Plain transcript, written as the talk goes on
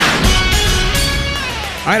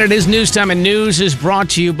All right, it is news time, and news is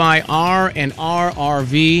brought to you by R&R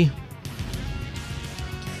RV.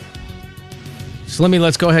 So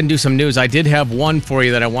let's go ahead and do some news. I did have one for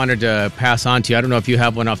you that I wanted to pass on to you. I don't know if you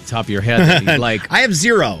have one off the top of your head that you'd like. I have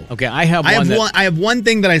zero. Okay, I have one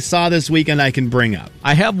thing that I saw this weekend I can bring up.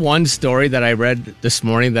 I have one story that I read this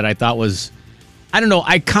morning that I thought was, I don't know,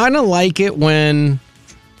 I kind of like it when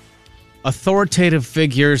authoritative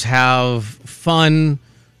figures have fun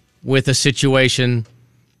with a situation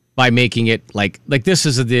by making it like this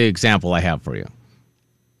is the example I have for you.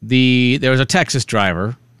 There was a Texas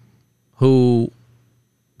driver who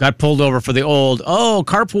got pulled over for the old,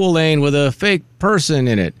 carpool lane with a fake person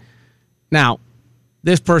in it. Now,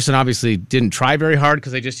 this person obviously didn't try very hard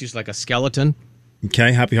because they just used like a skeleton.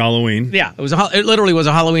 Okay, happy Halloween. Yeah, it literally was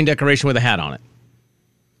a Halloween decoration with a hat on it.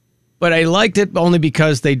 But I liked it only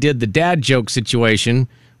because they did the dad joke situation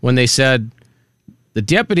when they said the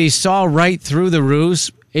deputies saw right through the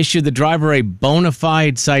ruse, issued the driver a bona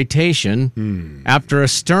fide citation. After a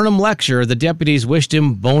sternum lecture, the deputies wished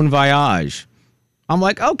him bon voyage. I'm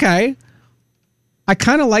like, okay. I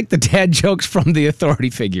kind of like the dad jokes from the authority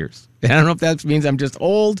figures. I don't know if that means I'm just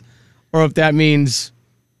old or if that means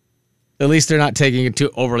at least they're not taking it too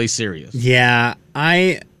overly serious. Yeah,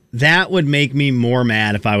 that would make me more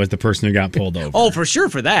mad if I was the person who got pulled over. Oh, for sure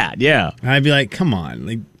for that, yeah. I'd be like, come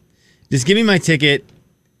on, just give me my ticket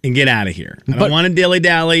and get out of here. I don't want to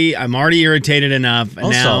dilly-dally. I'm already irritated enough. And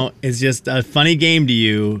now it's just a funny game to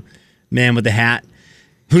you, man with the hat.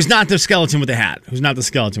 Who's not the skeleton with the hat?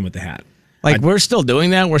 We're still doing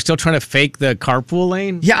that? We're still trying to fake the carpool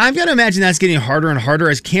lane? Yeah, I've got to imagine that's getting harder and harder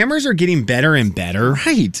as cameras are getting better and better.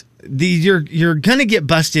 Right. You're going to get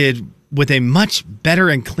busted with a much better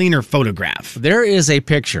and cleaner photograph. There is a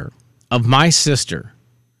picture of my sister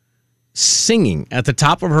singing at the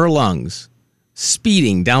top of her lungs,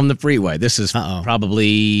 speeding down the freeway. This is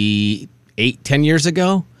probably 8-10 years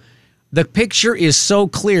ago. The picture is so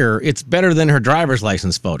clear, it's better than her driver's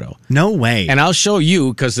license photo. No way. And I'll show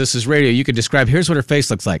you, because this is radio, you can describe, here's what her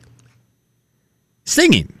face looks like.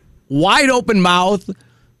 Singing. Wide open mouth,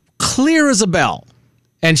 clear as a bell.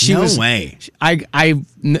 And she was... No way.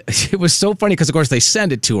 It was so funny, because of course they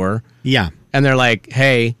send it to her. Yeah. And they're like,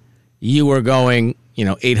 hey, you were going,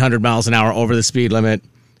 800 miles an hour over the speed limit.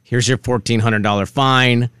 Here's your $1,400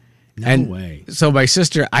 fine. No way. So my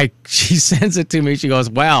sister, she sends it to me. She goes,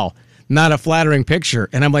 wow, not a flattering picture.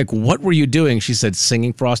 And I'm like, what were you doing? She said,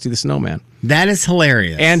 singing Frosty the Snowman. That is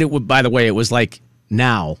hilarious. And by the way, it was like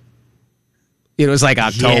now. It was like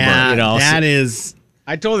October, Yeah, that is...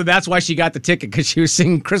 I told her that's why she got the ticket, because she was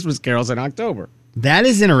singing Christmas carols in October. That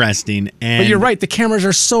is interesting. But you're right. The cameras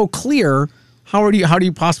are so clear. How do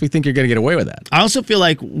you possibly think you're going to get away with that? I also feel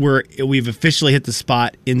like we've officially hit the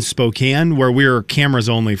spot in Spokane where we're cameras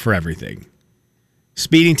only for everything.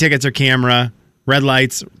 Speeding tickets are camera, red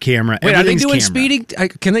lights camera. Wait, are they doing camera. speeding?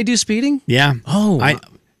 Can they do speeding? Yeah. Oh,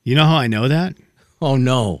 you know how I know that? Oh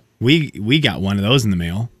no, we got one of those in the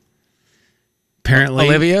mail. Apparently,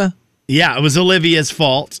 Olivia. Yeah, it was Olivia's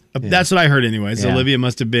fault. Yeah. That's what I heard, anyways. Yeah. Olivia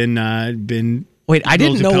must have been. Wait, I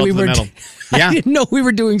didn't know we were. Yeah, I didn't know we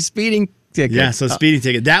were doing speeding tickets. Yeah, so speeding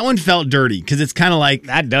ticket. That one felt dirty because it's kind of like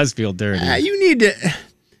that does feel dirty.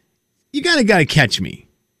 You got to catch me.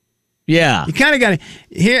 Yeah, you kind of got to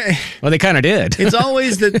here. Well, they kind of did. It's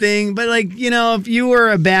always the thing, but if you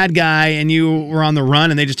were a bad guy and you were on the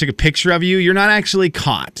run and they just took a picture of you, you're not actually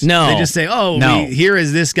caught. No, they just say, here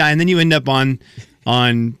is this guy, and then you end up on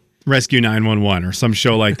Rescue 911 or some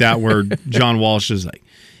show like that where John Walsh is like,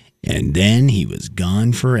 and then he was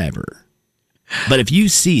gone forever. But if you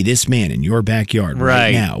see this man in your backyard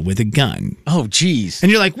right now with a gun. Oh, geez. And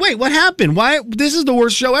you're like, wait, what happened? Why? This is the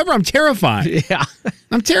worst show ever. I'm terrified. Yeah.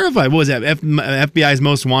 I'm terrified. What was that? FBI's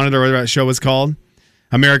Most Wanted or whatever that show was called?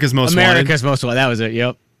 America's Most Wanted. America's Most Wanted. That was it.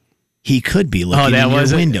 Yep. He could be looking in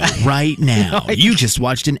your window right now. You just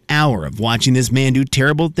watched an hour of watching this man do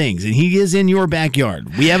terrible things, and he is in your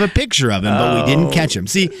backyard. We have a picture of him, but we didn't catch him.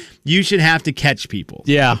 See, you should have to catch people.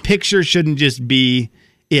 Yeah. A picture shouldn't just be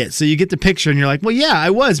it. So you get the picture, and you're like, well, yeah, I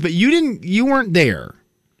was, but you weren't there.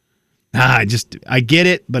 I get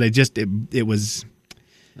it, but it was...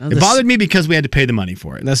 It bothered me because we had to pay the money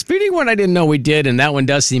for it. The speeding one I didn't know we did, and that one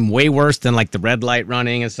does seem way worse than like the red light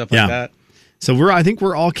running and stuff like that. So I think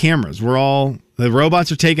we're all cameras. The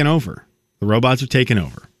robots are taking over.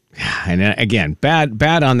 And again,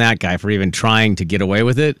 bad on that guy for even trying to get away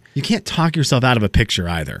with it. You can't talk yourself out of a picture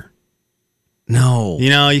either. No.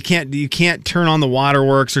 You can't turn on the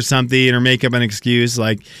waterworks or something or make up an excuse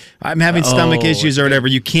like I'm having stomach issues or whatever.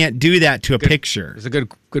 You can't do that to a picture. It's a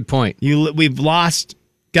good point. We've lost,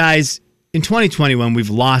 guys, in 2021,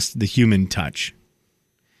 we've lost the human touch.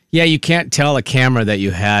 Yeah, you can't tell a camera that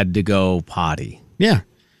you had to go potty. Yeah.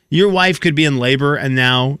 Your wife could be in labor and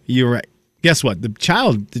now you're guess what? The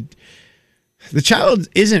child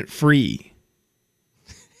isn't free.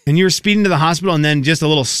 And you're speeding to the hospital and then just a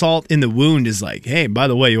little salt in the wound is like, hey, by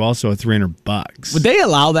the way, you also owe $300. Would they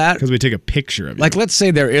allow that? Because we took a picture of it. Like, let's say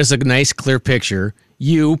there is a nice clear picture.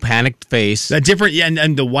 You, panicked face. A different, yeah,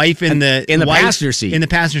 and the wife in the passenger seat. In the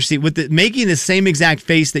passenger seat with making the same exact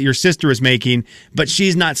face that your sister is making, but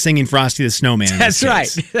she's not singing Frosty the Snowman. That's right.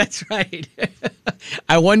 That's right.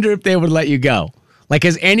 I wonder if they would let you go. Like,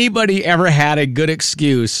 has anybody ever had a good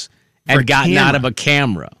excuse and gotten out of a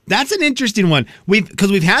camera? That's an interesting one. We've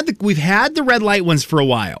had the red light ones for a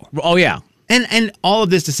while. Oh yeah. And all of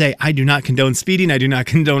this to say, I do not condone speeding. I do not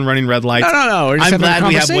condone running red lights. No. I'm glad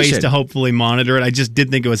we have ways to hopefully monitor it. I just did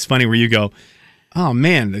think it was funny where you go, oh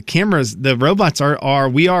man, the cameras, the robots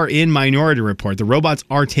we are in Minority Report. The robots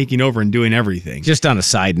are taking over and doing everything. Just on a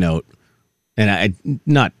side note, and I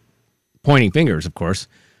not pointing fingers, of course,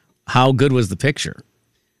 how good was the picture?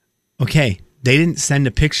 Okay, they didn't send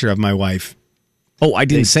a picture of my wife. Oh, I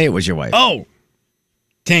didn't say it was your wife. Oh,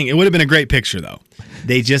 dang, it would have been a great picture though.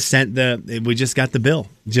 They just sent we just got the bill,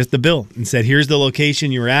 and said, here's the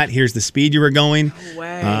location you were at, here's the speed you were going. No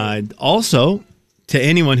way. Also, to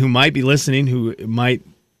anyone who might be listening, who might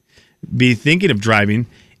be thinking of driving,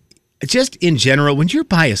 just in general, when you're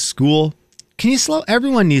by a school, can you slow?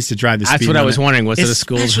 Everyone needs to drive the speed limit. That's what I was wondering. Was it a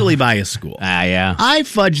school? Especially by a school. Yeah. I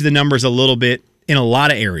fudge the numbers a little bit in a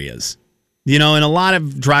lot of areas. You know, in a lot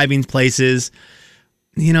of driving places.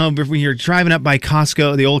 You know, if you're driving up by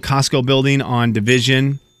Costco, the old Costco building on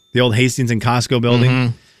Division, the old Hastings and Costco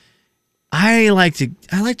building, I like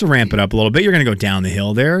to ramp it up a little bit. You're going to go down the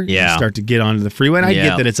hill there. Yeah. Start to get onto the freeway. And I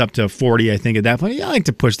get that it's up to 40, I think, at that point. Yeah, I like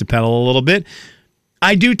to push the pedal a little bit.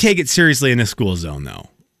 I do take it seriously in the school zone, though.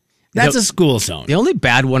 That's a school zone. The only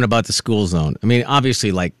bad one about the school zone, I mean,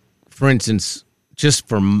 obviously, like, for instance, just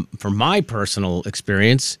for my personal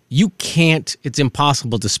experience, it's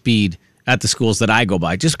impossible to speed at the schools that I go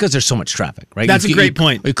by just because there's so much traffic, right? That's a great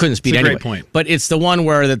point. We couldn't speed anyway. Great point. But it's the one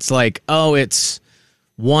where it's like, oh, it's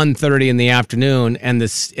 1:30 in the afternoon and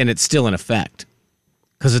it's still in effect.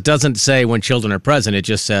 Because it doesn't say when children are present, it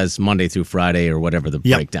just says Monday through Friday or whatever the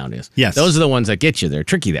breakdown is. Yes. Those are the ones that get you. They're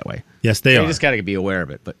tricky that way. Yes, they are. You just got to be aware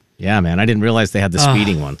of it. But yeah, man, I didn't realize they had the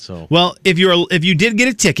speeding one. So well, if you did get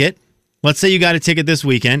a ticket, let's say you got a ticket this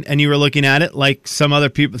weekend and you were looking at it like some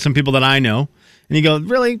people that I know, and you go,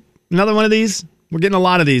 really? Another one of these? We're getting a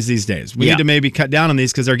lot of these days. We need to maybe cut down on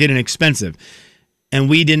these because they're getting expensive. And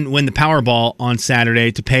we didn't win the Powerball on Saturday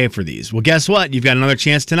to pay for these. Well, guess what? You've got another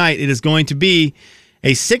chance tonight. It is going to be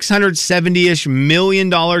a $670-ish million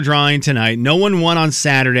drawing tonight. No one won on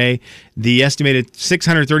Saturday. The estimated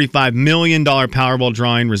 $635 million Powerball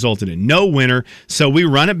drawing resulted in no winner. So we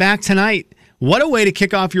run it back tonight. What a way to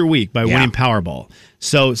kick off your week by winning Powerball.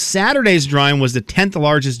 So Saturday's drawing was the 10th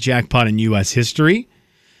largest jackpot in U.S. history.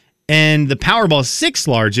 And the Powerball 6th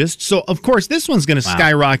largest. So, of course, this one's going to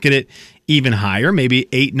skyrocket it even higher, maybe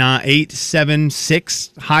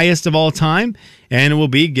 876 highest of all time. And it will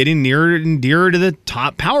be getting nearer and dearer to the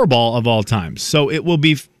top Powerball of all time. So it'll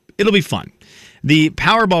be fun. The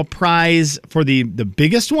Powerball prize for the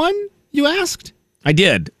biggest one, you asked? I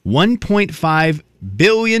did. $1.5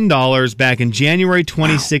 billion back in January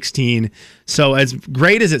 2016. Wow. So as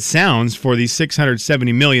great as it sounds for the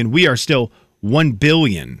 $670 million, we are still $1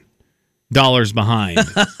 billion behind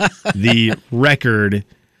the record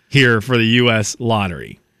here for the U.S.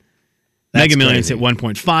 lottery. Mega Millions hit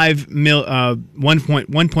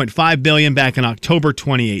 1.5 billion back in October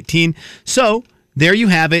 2018. So there you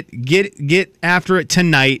have it. Get after it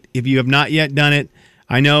tonight if you have not yet done it.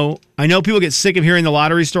 I know people get sick of hearing the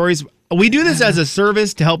lottery stories. We do this as a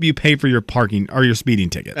service to help you pay for your parking or your speeding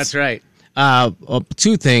tickets. That's right.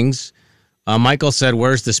 Two things. Michael said,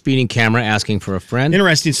 where's the speeding camera, asking for a friend?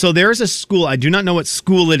 Interesting. So there's a school. I do not know what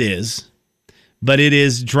school it is, but it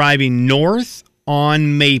is driving north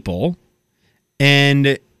on Maple,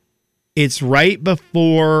 and it's right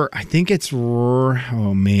before, I think it's,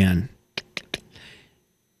 oh man.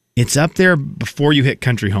 It's up there before you hit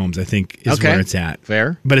Country Homes, I think, is where it's at.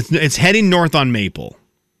 Fair. But it's heading north on Maple.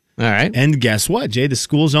 All right. And guess what, Jay? The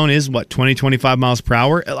school zone is, 20, 25 miles per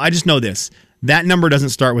hour? I just know this. That number doesn't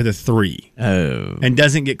start with a 3. Oh. And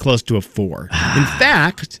doesn't get close to a 4. In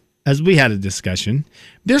fact, as we had a discussion,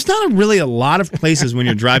 there's not really a lot of places when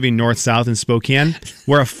you're driving north-south in Spokane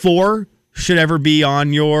where a 4 should ever be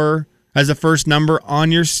on as the first number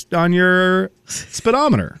on your speedometer.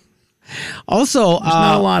 Also, there's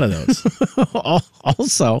not a lot of those.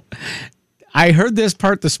 Also, I heard this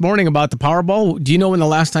part this morning about the Powerball. Do you know when the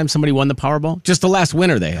last time somebody won the Powerball? Just the last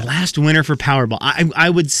winner they had. Last winner for Powerball. I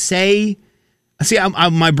would say,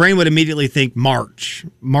 my brain would immediately think March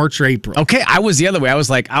or April. Okay, I was the other way. I was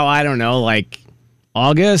like, oh, I don't know, like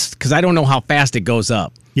August, because I don't know how fast it goes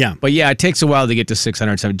up. Yeah. But yeah, it takes a while to get to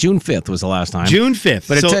 607. June 5th was the last time. June 5th.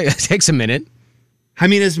 But it takes a minute. I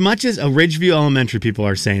mean, as much as Ridgeview Elementary people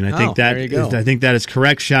are saying, I think there you go. I think that is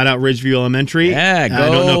correct. Shout out Ridgeview Elementary. Yeah, go. I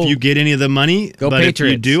don't know if you get any of the money, Go but Patriots.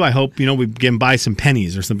 if you do, I hope we can buy some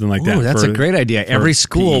pennies or something like that. Ooh, that's a great idea. Every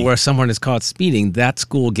school PE. where someone is caught speeding, that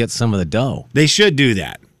school gets some of the dough. They should do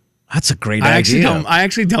that. That's a great I idea.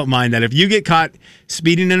 actually don't mind that. If you get caught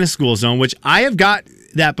speeding in a school zone, which I have got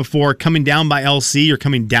that before, coming down by LC or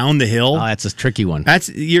coming down the hill. Oh, that's a tricky one.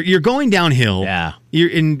 You're going downhill. Yeah. You're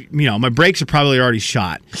in. My brakes are probably already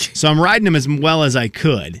shot, so I'm riding them as well as I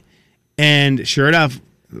could. And sure enough,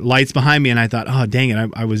 lights behind me, and I thought, oh dang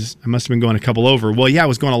it, I must have been going a couple over. Well, yeah, I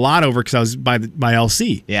was going a lot over because I was by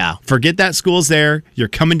LC. Yeah. Forget that school's there. You're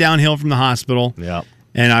coming downhill from the hospital. Yep.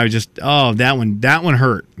 And I was just, that one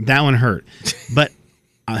hurt. That one hurt. But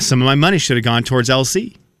some of my money should have gone towards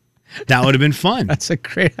LC. That would have been fun. That's a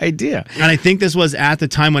great idea. And I think this was at the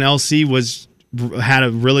time when LC had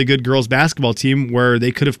a really good girls basketball team where they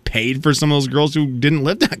could have paid for some of those girls who didn't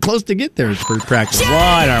live that close to get there for practice.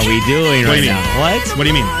 What are we doing right now? What? What do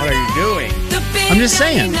you mean? What are you doing? I'm just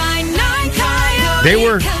saying. They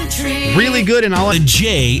were really good and all. The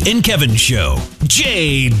Jay and Kevin Show.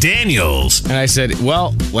 Jay Daniels. And I said,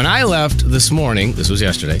 well, when I left this morning, this was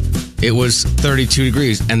yesterday, it was 32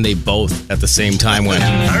 degrees, and they both at the same time went.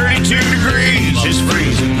 32 degrees is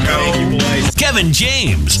freezing cold. Kevin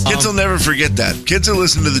James. Kids will never forget that. Kids who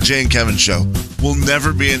listen to the Jay and Kevin Show will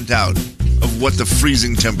never be in doubt of what the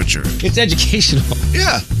freezing temperature is. It's educational.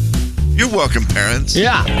 Yeah. You're welcome, parents.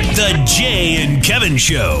 Yeah. The Jay and Kevin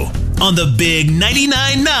Show on the Big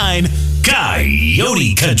 99.9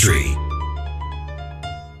 Coyote Country.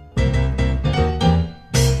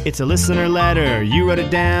 It's a listener letter. You wrote it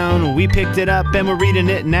down. We picked it up and we're reading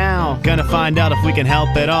it now. Gonna find out if we can help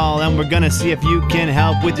at all. And we're gonna see if you can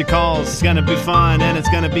help with your calls. It's gonna be fun and it's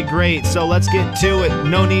gonna be great. So let's get to it.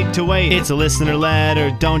 No need to wait. It's a listener letter,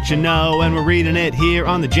 don't you know? And we're reading it here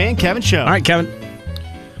on the Jay and Kevin Show. All right, Kevin.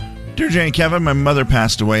 Dear Jay and Kevin, my mother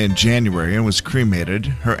passed away in January and was cremated.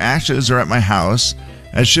 Her ashes are at my house,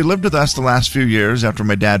 as she lived with us the last few years after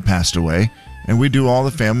my dad passed away, and we do all the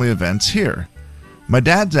family events here. My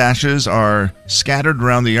dad's ashes are scattered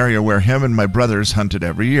around the area where him and my brothers hunted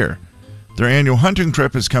every year. Their annual hunting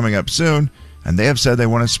trip is coming up soon, and they have said they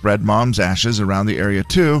want to spread Mom's ashes around the area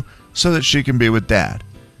too, so that she can be with Dad.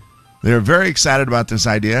 They are very excited about this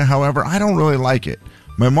idea, however, I don't really like it.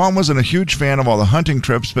 My mom wasn't a huge fan of all the hunting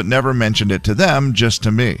trips, but never mentioned it to them, just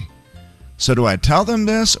to me. So do I tell them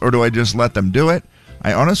this, or do I just let them do it?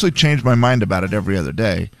 I honestly change my mind about it every other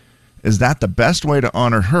day. Is that the best way to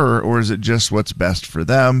honor her, or is it just what's best for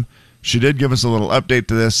them? She did give us a little update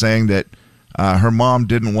to this, saying that her mom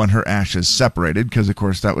didn't want her ashes separated, because, of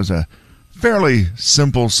course, that was a fairly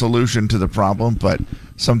simple solution to the problem, but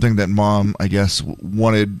something that Mom, I guess,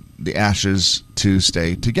 wanted the ashes to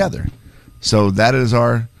stay together. So that is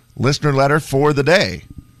our listener letter for the day.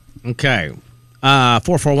 Okay.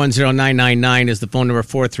 4410999 is the phone number,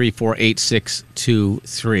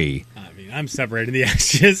 4348623. I'm separating the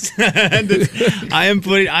ashes.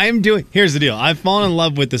 Here's the deal. I've fallen in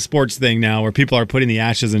love with the sports thing now where people are putting the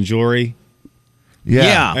ashes in jewelry.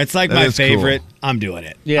 Yeah. It's like that my is favorite. cool. I'm doing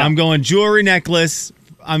it. Yeah. I'm going jewelry necklace.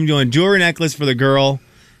 I'm doing jewelry necklace for the girl.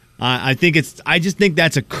 I just think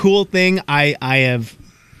that's a cool thing. I have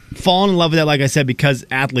fallen in love with that, like I said, because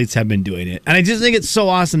athletes have been doing it. And I just think it's so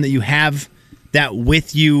awesome that you have that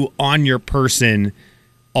with you on your person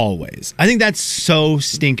always. I think that's so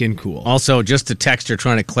stinking cool. Also, just a texter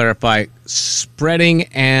trying to clarify, spreading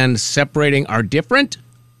and separating are different.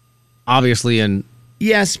 Obviously,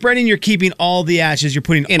 Yeah, spreading, you're keeping all the ashes. You're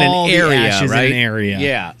putting In all an the area, ashes right? in an area.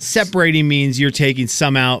 Yeah. Separating means you're taking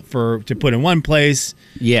some out to put in one place.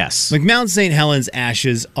 yes, Like Mount St. Helens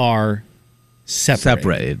ashes are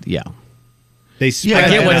separated. Yeah. They I spread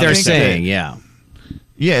get and what I they're think saying. that- Yeah.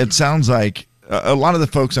 Yeah, it sounds like a lot of the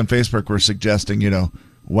folks on Facebook were suggesting,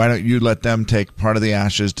 why don't you let them take part of the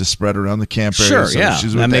ashes to spread around the camp area? Sure, so yeah,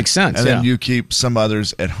 she's that with makes sense, And then yeah. you keep some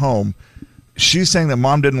others at home. She's saying that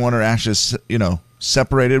Mom didn't want her ashes,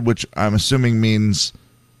 separated, which I'm assuming means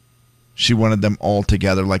she wanted them all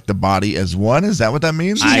together, like the body as one. Is that what that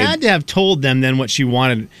means? She had to have told them then what she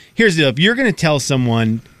wanted. Here's the deal. If you're going to tell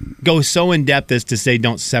someone, go so in depth as to say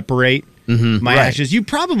don't separate my Right. ashes, you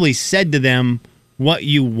probably said to them what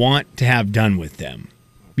you want to have done with them.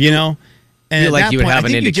 And feel like at you that would point, have I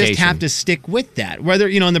an think you just indication. have to stick with that. Whether,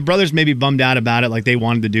 and the brothers may be bummed out about it, like they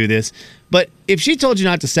wanted to do this. But if she told you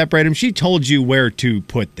not to separate them, she told you where to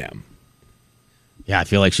put them. Yeah, I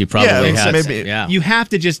feel like she probably Yeah, had. maybe- Yeah. You have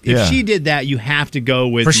to just, if Yeah. she did that, you have to go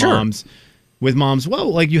with For sure. mom's. With mom's,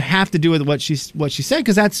 well, like you have to do with what she said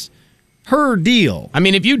because that's her deal. I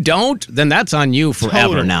mean, if you don't, then that's on you forever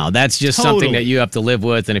Totally. now. That's just something Totally. that you have to live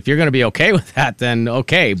with. And if you're going to be okay with that, then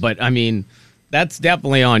okay. But I mean, that's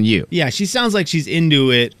definitely on you. Yeah, she sounds like she's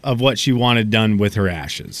into it of what she wanted done with her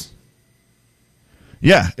ashes.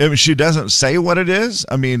 Yeah, if she doesn't say what it is.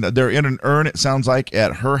 I mean, they're in an urn, it sounds like,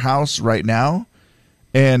 at her house right now.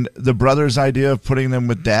 And the brother's idea of putting them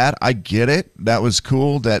with dad, I get it. That was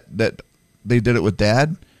cool that they did it with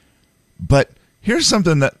dad. But here's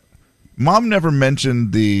something that mom never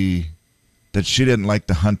mentioned that she didn't like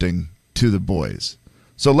the hunting to the boys.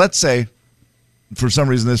 So let's say, for some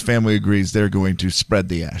reason, this family agrees they're going to spread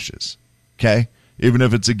the ashes. Okay? Even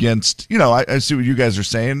if it's against, I see what you guys are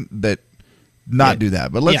saying, that not do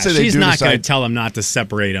that. But let's say they she's do not going to decide. tell them not to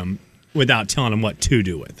separate them without telling them what to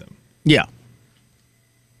do with them. Yeah.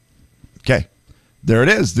 Okay. There it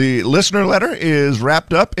is. The listener letter is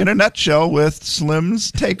wrapped up in a nutshell with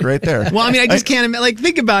Slim's take right there. Well, I mean, I just can't imagine. Like,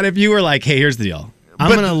 think about if you were like, hey, here's the deal. I'm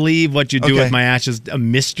But- going to leave what you do Okay. with my ashes a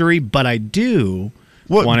mystery, but I do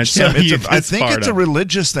Well, want to Sam, tell you I this think part it's a of it.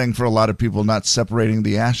 religious thing for a lot of people not separating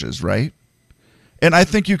the ashes, right? And I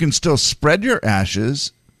think you can still spread your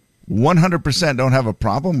ashes. 100% don't have a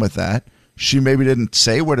problem with that. She maybe didn't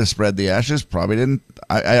say where to spread the ashes. Probably didn't.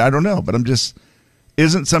 I don't know. But I'm just...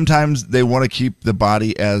 Isn't sometimes they want to keep the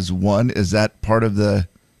body as one? Is that part of the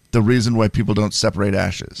reason why people don't separate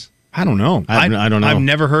ashes? I don't know. I don't know. I've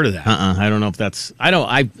never heard of that. I don't know if that's.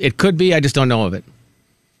 It could be. I just don't know of it.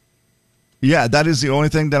 Yeah, that is the only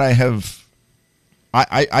thing that I have.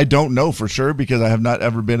 I don't know for sure because I have not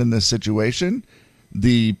ever been in this situation.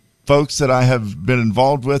 The folks that I have been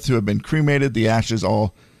involved with who have been cremated, the ashes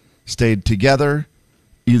all stayed together,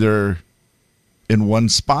 either in one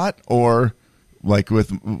spot or like with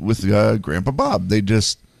Grandpa Bob.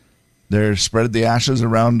 They spread the ashes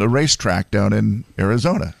around a racetrack down in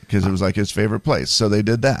Arizona because it was like his favorite place. So they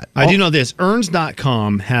did that. I do know this.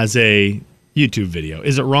 Urns.com has a YouTube video.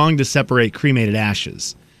 Is it wrong to separate cremated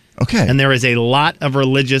ashes? Okay. And there is a lot of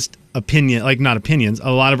religious opinion, like not opinions, a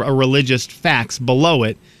lot of religious facts below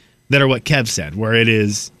it that are what Kev said, where it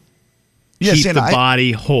is keep the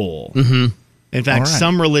body whole. Mm-hmm. In fact, All right.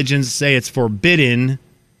 some religions say it's forbidden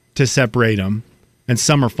to separate them, and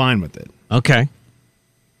some are fine with it. Okay.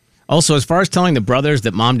 Also, as far as telling the brothers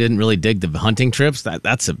that mom didn't really dig the hunting trips,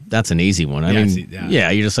 that's an easy one. I Yeah, mean, see, yeah. yeah,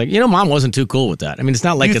 you're just like, mom wasn't too cool with that. I mean, it's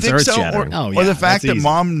not like You it's think earth so? shattering. Oh, Or yeah, the fact that's that easy.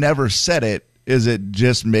 mom never said it, is it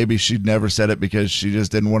just maybe she never said it because she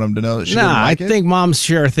just didn't want them to know that she didn't Nah, like I it? think moms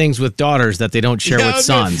share things with daughters that they don't share Yeah, with I was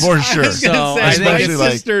sons. For I sure. was gonna So, say, I think my it's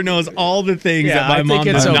like- sister knows all the things Yeah, that my I think mom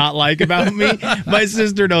it's does a- not like about me. My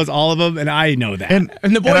sister knows all of them, and I know that. And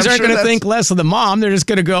And the boys I'm aren't sure going to that's- think less of the mom. They're just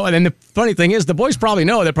going to go. And then the funny thing is, the boys probably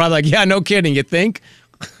know. They're probably like, yeah, no kidding. You think?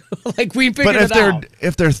 Like, we figured But it out.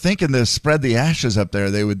 if they're thinking to spread the ashes up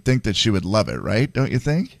there, they would think that she would love it, right? Don't you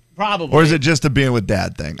think? Probably. Or is it just a being with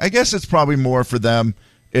dad thing? I guess it's probably more for them.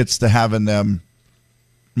 It's the having them,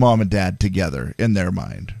 mom and dad, together in their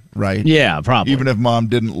mind, right? Yeah, probably. Even if mom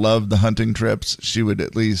didn't love the hunting trips, she would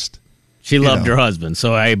at least. she loved know. her husband,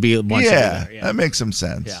 so I'd be once Yeah, there. that makes some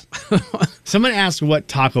sense. Yeah. Someone asked what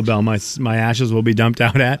Taco Bell my ashes will be dumped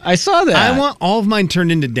out at. I saw that. I want all of mine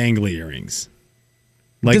turned into dangly earrings.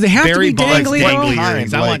 Like Do they have to Barry be Bonds dangly? dangly What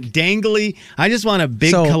earrings. kind? I want dangly. I just want a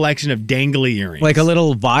big So- collection of dangly earrings. like a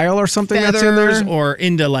little vial or something that's in feathers there. or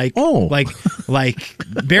into like Oh. like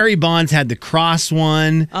Barry Bonds had the cross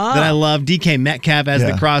one that I love. DK Metcalf has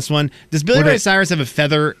Yeah. the cross one. Does Billy Would Ray it- Cyrus have a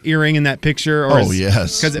feather earring in that picture? Oh,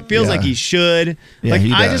 yes. because it feels Yeah. like he should. Yeah, like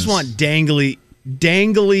he I does. just want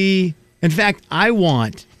dangly. In fact, I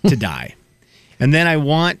want to die, and then I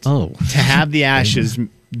want Oh. to have the ashes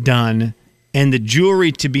done and the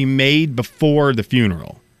jewelry to be made before the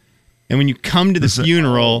funeral. And when you come to the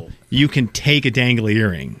funeral, you can take a dangly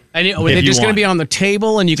earring. And if they're you just going to want. be on the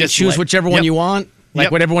table, and you can Just choose like- whichever one Yep. you want, like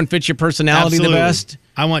Yep. whatever one fits your personality Absolutely. the best.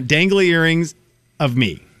 I want dangly earrings of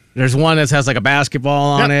me. There's one that has like a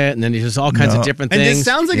basketball on Yep. it, and then there's just all kinds of No. different And things. this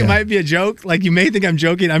sounds like it Yeah. might be a joke. Like you may think I'm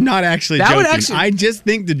joking. I'm not actually That would joking. actually- I just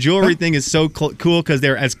think the jewelry thing is so cool because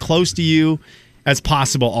they're as close to you as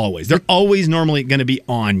possible always. They're always normally going to be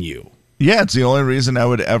on you. Yeah, it's the only reason I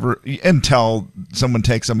would ever, until someone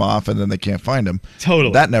takes them off and then they can't find them.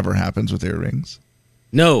 Totally. That never happens with earrings.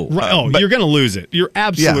 no. Right. but- You're going to lose it. You're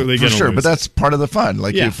absolutely Yeah, going for to sure. lose But that's part of the fun.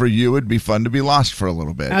 Like Yeah. for you, it'd be fun to be lost for a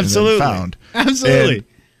little bit. Absolutely. And then found. Absolutely. And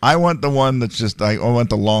I want the one that's just I want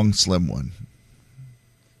the long, slim one.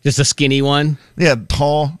 Just a skinny one? Yeah,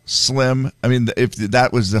 tall, slim. I mean, if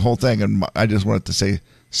that was the whole thing, and I just wanted to say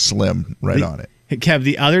slim right on it. Hey, Kev,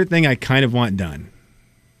 the other thing I kind of want done,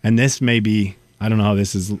 and this may be, I don't know how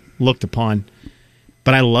this is looked upon,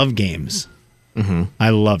 but I love games. Mm-hmm. I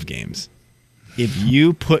love games. If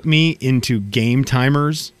you put me into game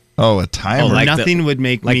timers, a timer. Nothing would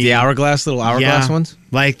make like me the little hourglass ones.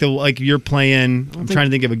 Like you're playing. I'm trying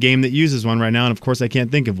to think of a game that uses one right now, and of course I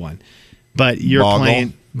can't think of one. But you're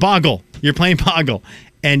playing Boggle. You're playing Boggle,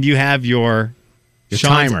 and you have your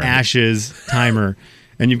Sean's timer. Ashes timer,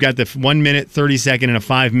 and you've got the 1 minute, 30 second, and a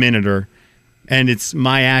 5 minuter, and it's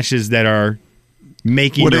my ashes that are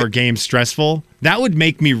making your game stressful. That would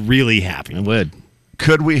make me really happy. It would.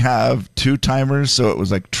 Could we have 2 timers so it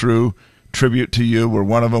was like true tribute to you, where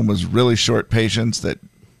one of them was really short patience that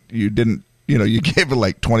you didn't, you gave it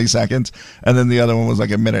like 20 seconds, and then the other one was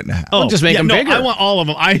like a minute and a half. Oh, just make them bigger. I want all of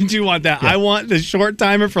them. I do want that. Yeah. I want the short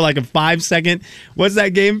timer for like a 5 second. What's that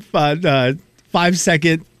game? 5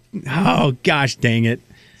 second. Oh, gosh, dang it.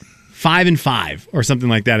 5 and 5 or something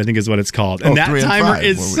like that, I think is what it's called. And that timer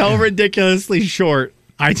is so ridiculously short.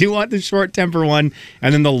 I do want the short temper one,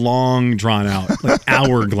 and then the long, drawn-out, like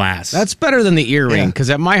hourglass. That's better than the earring,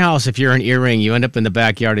 because at my house, if you're an earring, you end up in the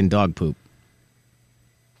backyard in dog poop.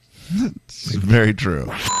 It's very true.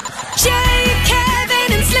 Jay,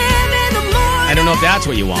 Kevin, and Slim in the morning. I don't know if that's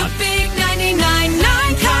what you want. The big 99.9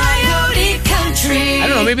 Coyote Country. I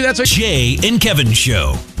don't know, maybe that's what... Jay and Kevin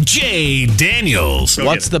Show. Jay Daniels.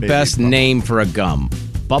 What's the best name for a gum?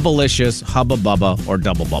 Bubblicious, Hubba Bubba, or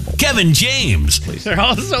Double Bubble? Kevin James. They're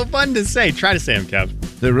all so fun to say. Try to say them, Kev.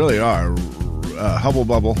 They really are. Hubble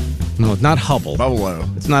Bubble. No, it's not Hubble. Bubble-o.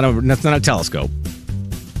 That's not a telescope.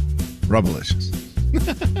 Rubblicious.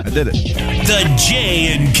 I did it. The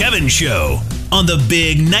Jay and Kevin Show on the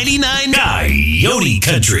big 99.9 Coyote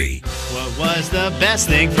Country. What was the best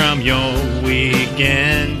thing from your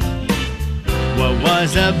weekend? What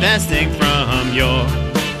was the best thing from your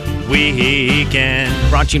weekend?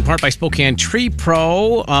 Brought to you in part by Spokane Tree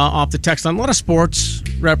Pro. Off the text line, a lot of sports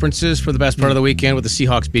references for the best part of the weekend with the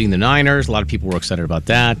Seahawks beating the Niners. A lot of people were excited about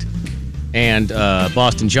that. And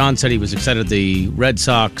Boston John said he was excited the Red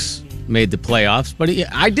Sox made the playoffs. But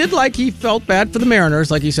he felt bad for the Mariners,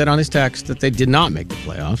 like he said on his text, that they did not make the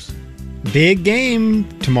playoffs. Big game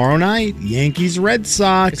tomorrow night. Yankees Red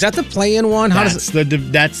Sox. Is that the play-in one? How that's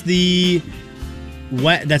the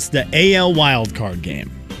AL wild card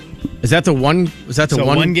game. Is that the one? Is that the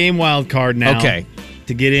one game wild card now? Okay.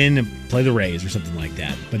 To get in and play the Rays or something like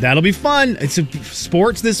that. But that'll be fun.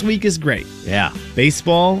 Sports this week is great. Yeah.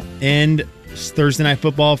 Baseball and Thursday night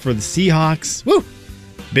football for the Seahawks. Woo!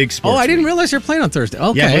 Big sports. Oh, I didn't week. realize you're playing on Thursday.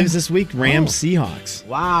 Okay. Yeah, it was this week. Rams Seahawks.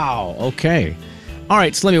 Wow. Okay. All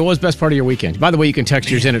right, Slimmy, what was the best part of your weekend? By the way, you can text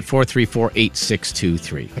yours in at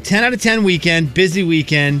 434-8623. A 10 out of 10 weekend, busy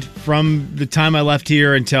weekend from the time I left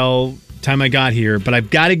here until time I got here. But I've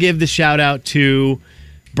got to give the shout out to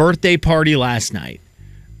birthday party last night.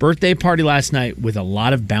 Birthday party last night with a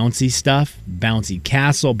lot of bouncy stuff. Bouncy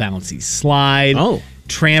castle, bouncy slide,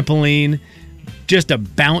 trampoline. Just a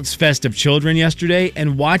bounce fest of children yesterday,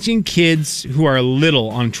 and watching kids who are little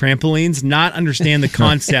on trampolines not understand the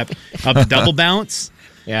concept of the double bounce.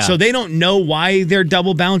 Yeah. So they don't know why they're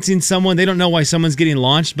double bouncing someone. They don't know why someone's getting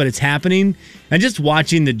launched, but it's happening. And just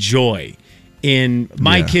watching the joy in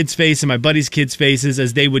my kids' face and my buddies' kids' faces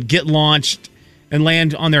as they would get launched and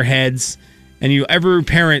land on their heads. And every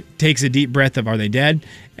parent takes a deep breath of, are they dead?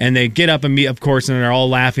 And they get up and meet, of course, and they're all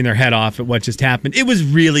laughing their head off at what just happened. It was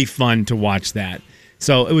really fun to watch that.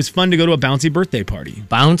 So it was fun to go to a bouncy birthday party.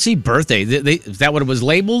 Bouncy birthday? Is that what it was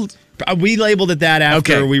labeled? We labeled it that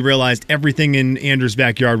after we realized everything in Andrew's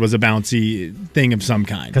backyard was a bouncy thing of some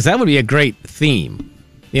kind. Because that would be a great theme.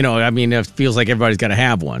 It feels like everybody's got to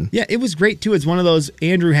have one. Yeah, it was great, too. It's one of those,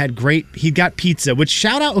 Andrew had he got pizza, which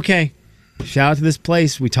shout out to this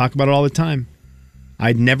place. We talk about it all the time.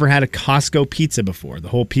 I'd never had a Costco pizza before. The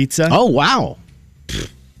whole pizza. Oh, wow.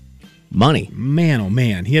 Money. Man, oh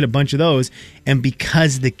man. He had a bunch of those. And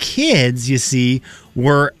because the kids, you see,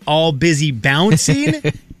 were all busy bouncing,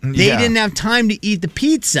 they didn't have time to eat the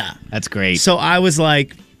pizza. That's great. So I was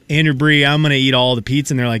like, Andrew, Bree, I'm going to eat all the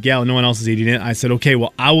pizza. And they're like, yeah, well, no one else is eating it. I said, okay,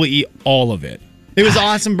 well, I will eat all of it. It was an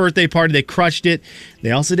awesome birthday party. They crushed it. They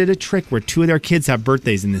also did a trick where 2 of their kids have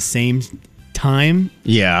birthdays in the same time.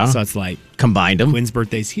 Yeah. So it's like combined them. Quinn's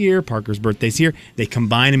birthday's here, Parker's birthday's here. They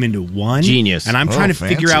combine them into one. Genius. And I'm trying to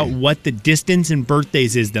figure out what the distance in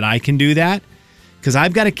birthdays is that I can do that. Because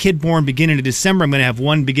I've got a kid born beginning of December. I'm going to have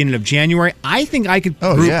one beginning of January. I think I could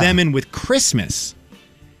group them in with Christmas.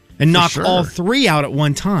 and knock sure. all three out at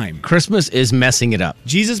one time. Christmas is messing it up.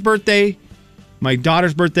 Jesus' birthday, my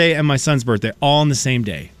daughter's birthday, and my son's birthday, all on the same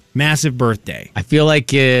day. Massive birthday. I feel like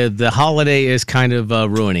the holiday is kind of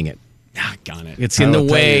ruining it. Got it. It's in I the will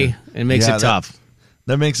tell way. you. It makes Yeah, it tough.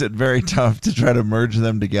 That makes it very tough to try to merge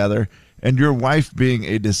them together. And your wife being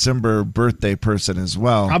a December birthday person as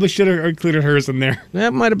well. Probably should have included hers in there.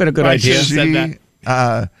 That might have been a good Right, idea. sure.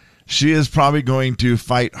 said She is probably going to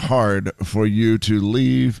fight hard for you to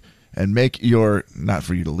leave and make your not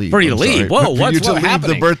for you to leave. For you I'm to leave? sorry, Whoa, but for what's you to leave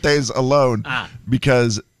happening? the birthdays alone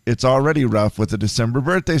because it's already rough with a December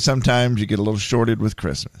birthday. Sometimes you get a little shorted with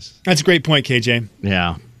Christmas. That's a great point, KJ.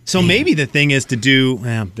 Yeah. So maybe the thing is to do,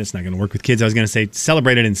 that's not going to work with kids. I was going to say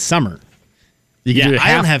celebrate it in summer. You can do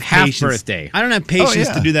I don't have half patience. birthday. I don't have patience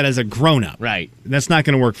yeah. to do that as a grown-up. Right. That's not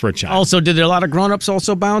going to work for a child. Also, did a lot of grown-ups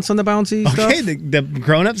also bounce on the bouncy stuff? Okay, the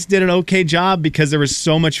grown-ups did an okay job because there was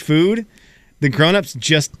so much food. The grown-ups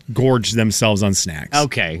just gorged themselves on snacks.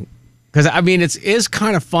 Okay. Because, I mean, it is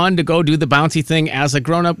kind of fun to go do the bouncy thing as a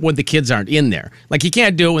grown-up when the kids aren't in there. Like, you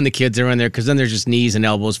can't do it when the kids are in there because then there's just knees and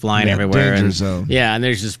elbows flying everywhere. danger and, zone. Yeah, and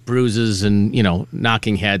there's just bruises and,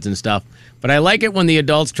 knocking heads and stuff. But I like it when the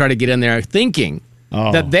adults try to get in there thinking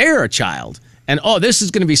that they're a child. And, this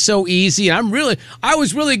is going to be so easy. And I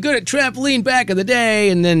was really good at trampoline back in the day.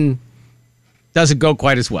 And then doesn't go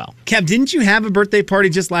quite as well. Kev, didn't you have a birthday party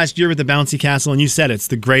just last year with the bouncy castle? And you said it's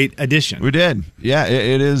the great addition. We did. Yeah,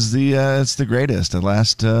 it is it's the greatest. And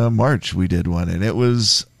last March we did one, and it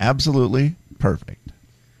was absolutely perfect.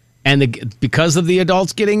 And because of the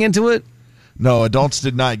adults getting into it? No, adults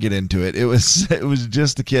did not get into it. It was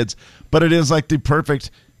just the kids. But it is like the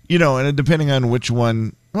perfect, and depending on which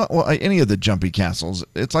one, well, any of the jumpy castles,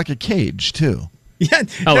 it's like a cage too. Yeah,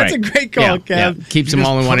 that's a great call, Kev. Yeah. Keeps them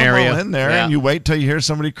all in one Put 'em area. all in there, Yeah. and you wait till you hear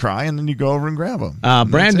somebody cry, and then you go over and grab them.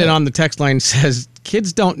 Brandon on the text line says,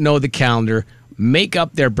 kids don't know the calendar. Make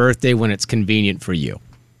up their birthday when it's convenient for you.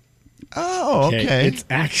 Oh, okay. It's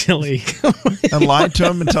actually And lie to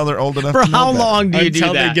them until they're old enough For to know how better. long do you do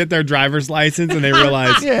until they that? get their driver's license and they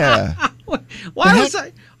realize. Yeah. Why was I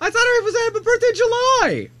thought it was my birthday in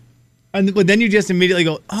July. But then you just immediately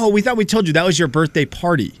go, oh, we thought we told you that was your birthday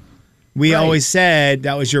party. We always said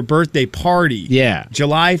that was your birthday party. Yeah.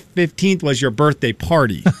 July 15th was your birthday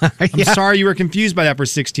party. I'm sorry you were confused by that for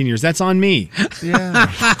 16 years. That's on me. Yeah.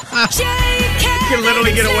 Jay, Kevin, can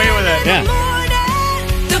literally get away with it. in the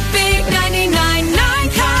morning. The big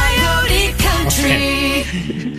 99.9 Coyote Country.